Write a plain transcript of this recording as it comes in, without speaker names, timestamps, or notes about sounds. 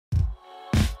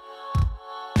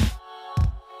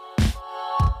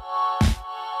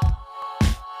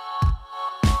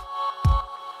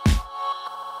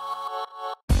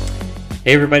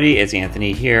Hey everybody, it's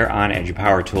Anthony here on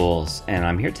EduPower Tools, and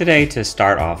I'm here today to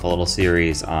start off a little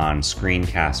series on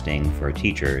screencasting for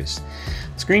teachers.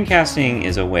 Screencasting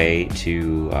is a way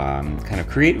to kind of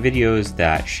create videos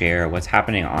that share what's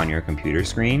happening on your computer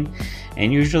screen,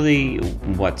 and usually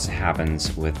what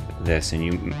happens with this, and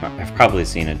you have probably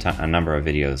seen a number of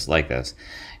videos like this,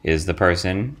 is the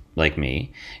person, like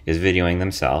me, is videoing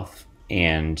themselves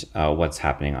and what's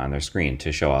happening on their screen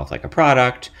to show off like a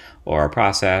product or a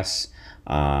process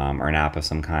or an app of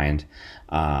some kind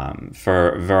for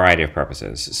a variety of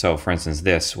purposes. So for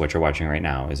instance, what you're watching right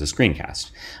now is a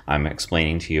screencast. I'm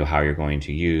explaining to you how you're going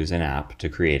to use an app to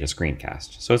create a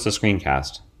screencast. So it's a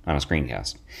screencast on a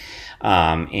screencast.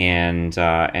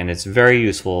 And it's very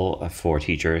useful for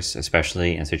teachers,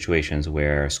 especially in situations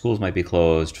where schools might be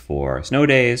closed for snow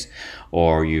days,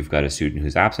 or you've got a student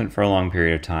who's absent for a long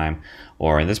period of time,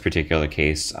 or in this particular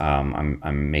case,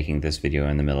 I'm making this video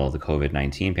in the middle of the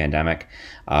COVID-19 pandemic,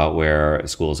 where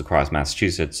schools across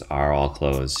Massachusetts are all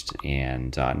closed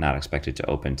and not expected to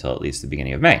open until at least the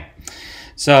beginning of May.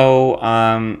 So,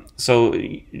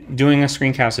 doing a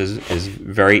screencast is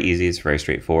very easy. It's very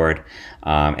straightforward,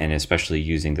 and especially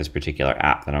using this particular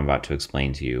app that I'm about to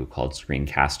explain to you called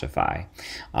Screencastify.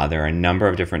 There are a number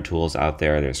of different tools out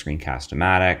there. There's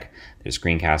Screencast-O-Matic, there's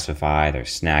Screencastify,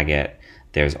 there's Snagit.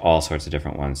 There's all sorts of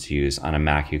different ones to use. On a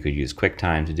Mac, you could use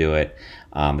QuickTime to do it.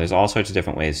 There's all sorts of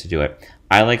different ways to do it.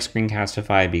 I like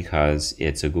Screencastify because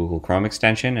it's a Google Chrome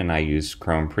extension, and I use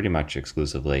Chrome pretty much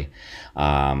exclusively.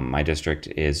 My district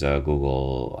is a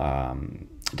Google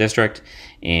district,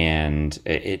 and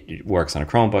it works on a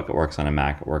Chromebook, it works on a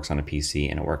Mac, it works on a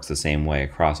PC, and it works the same way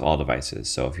across all devices.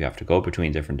 So if you have to go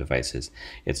between different devices,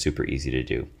 it's super easy to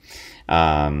do.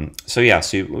 So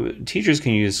teachers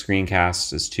can use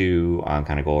screencasts to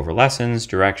kind of go over lessons,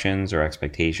 directions, or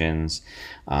expectations.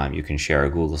 You can share a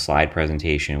Google slide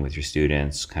presentation with your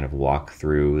students, kind of walk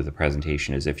through the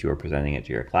presentation as if you were presenting it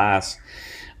to your class.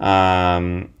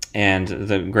 And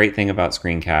the great thing about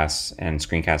screencasts, and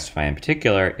Screencastify in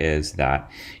particular, is that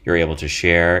you're able to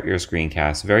share your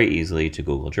screencasts very easily to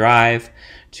Google Drive,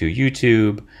 to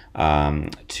YouTube,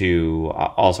 to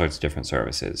all sorts of different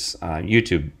services.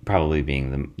 YouTube probably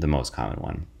being the most common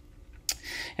one.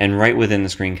 And right within the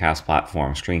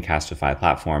Screencastify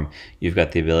platform, you've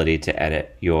got the ability to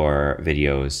edit your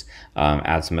videos,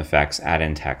 add some effects, add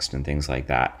in text and things like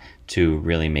that to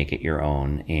really make it your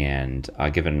own and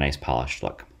give it a nice polished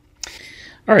look.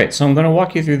 All right, so I'm going to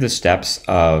walk you through the steps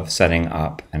of setting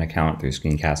up an account through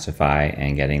Screencastify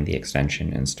and getting the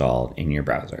extension installed in your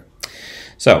browser.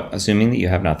 So, assuming that you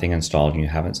have nothing installed and you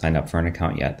haven't signed up for an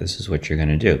account yet, this is what you're going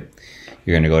to do.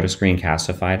 You're going to go to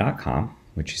screencastify.com,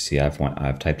 which you see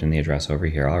I've typed in the address over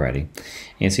here already. And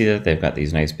you see that they've got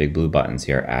these nice big blue buttons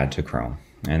here, Add to Chrome.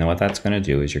 And then what that's going to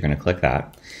do is you're going to click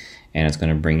that, and it's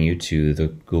going to bring you to the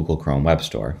Google Chrome Web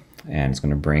Store, and it's going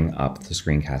to bring up the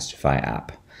Screencastify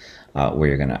app. Where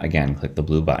you're going to, again, click the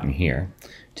blue button here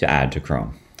to add to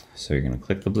Chrome. So you're going to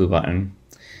click the blue button.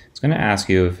 It's going to ask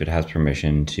you if it has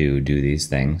permission to do these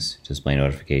things: display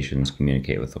notifications,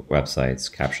 communicate with websites,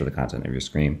 capture the content of your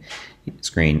screen.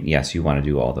 Yes, you want to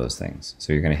do all those things.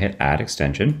 So you're going to hit Add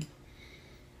Extension,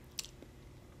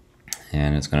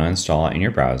 and it's going to install it in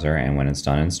your browser, and when it's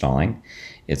done installing,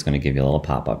 it's going to give you a little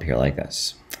pop-up here like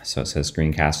this. So it says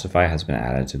Screencastify has been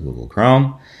added to Google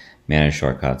Chrome, manage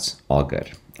shortcuts, all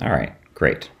good. All right,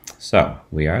 great. So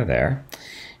we are there.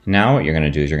 Now what you're going to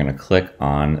do is you're going to click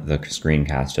on the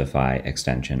Screencastify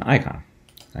extension icon.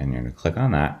 And you're going to click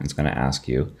on that. And it's going to ask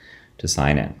you to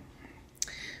sign in.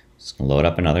 It's going to load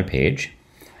up another page.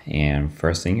 And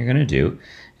first thing you're going to do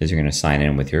is you're going to sign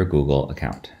in with your Google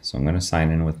account. So I'm going to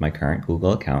sign in with my current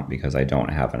Google account because I don't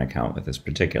have an account with this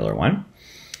particular one.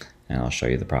 And I'll show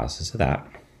you the process of that.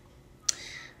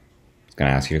 It's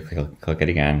going to ask you to click it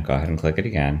again. Go ahead and click it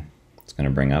again. It's going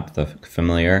to bring up the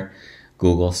familiar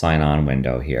Google sign-on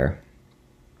window here.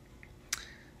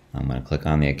 I'm going to click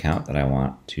on the account that I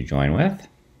want to join with.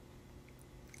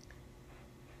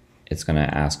 It's going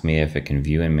to ask me if it can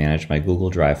view and manage my Google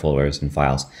Drive folders and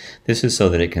files. This is so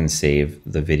that it can save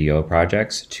the video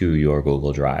projects to your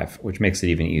Google Drive, which makes it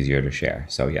even easier to share.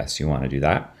 So yes, you want to do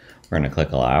that. We're going to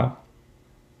click Allow.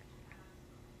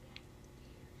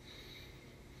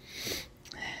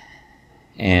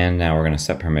 And now we're going to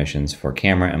set permissions for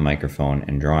camera and microphone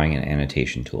and drawing and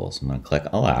annotation tools. I'm going to click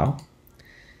Allow.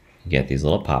 You get these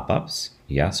little pop-ups.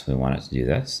 Yes, we want it to do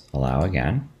this. Allow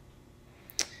again.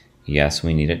 Yes,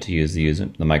 we need it to use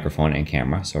the microphone and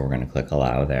camera, so we're going to click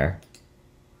Allow there.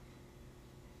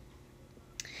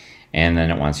 And then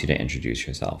it wants you to introduce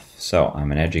yourself. So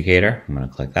I'm an educator. I'm going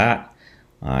to click that.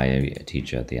 I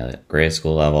teach at the grade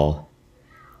school level.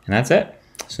 And that's it.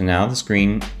 So now the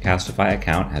Screencastify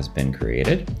account has been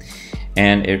created,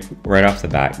 and it right off the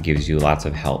bat gives you lots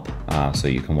of help. So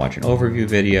you can watch an overview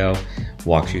video,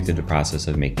 walks you through the process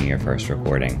of making your first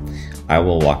recording. I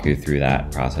will walk you through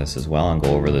that process as well and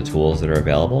go over the tools that are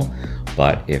available.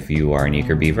 But if you are an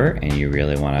eager beaver and you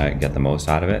really want to get the most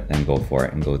out of it, then go for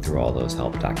it and go through all those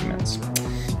help documents.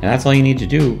 And that's all you need to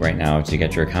do right now to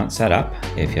get your account set up.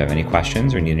 If you have any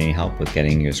questions or need any help with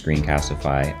getting your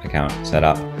Screencastify account set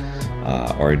up,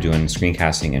 or doing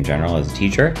screencasting in general as a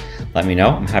teacher, let me know.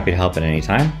 I'm happy to help at any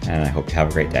time, and I hope you have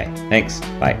a great day. Thanks.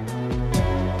 Bye.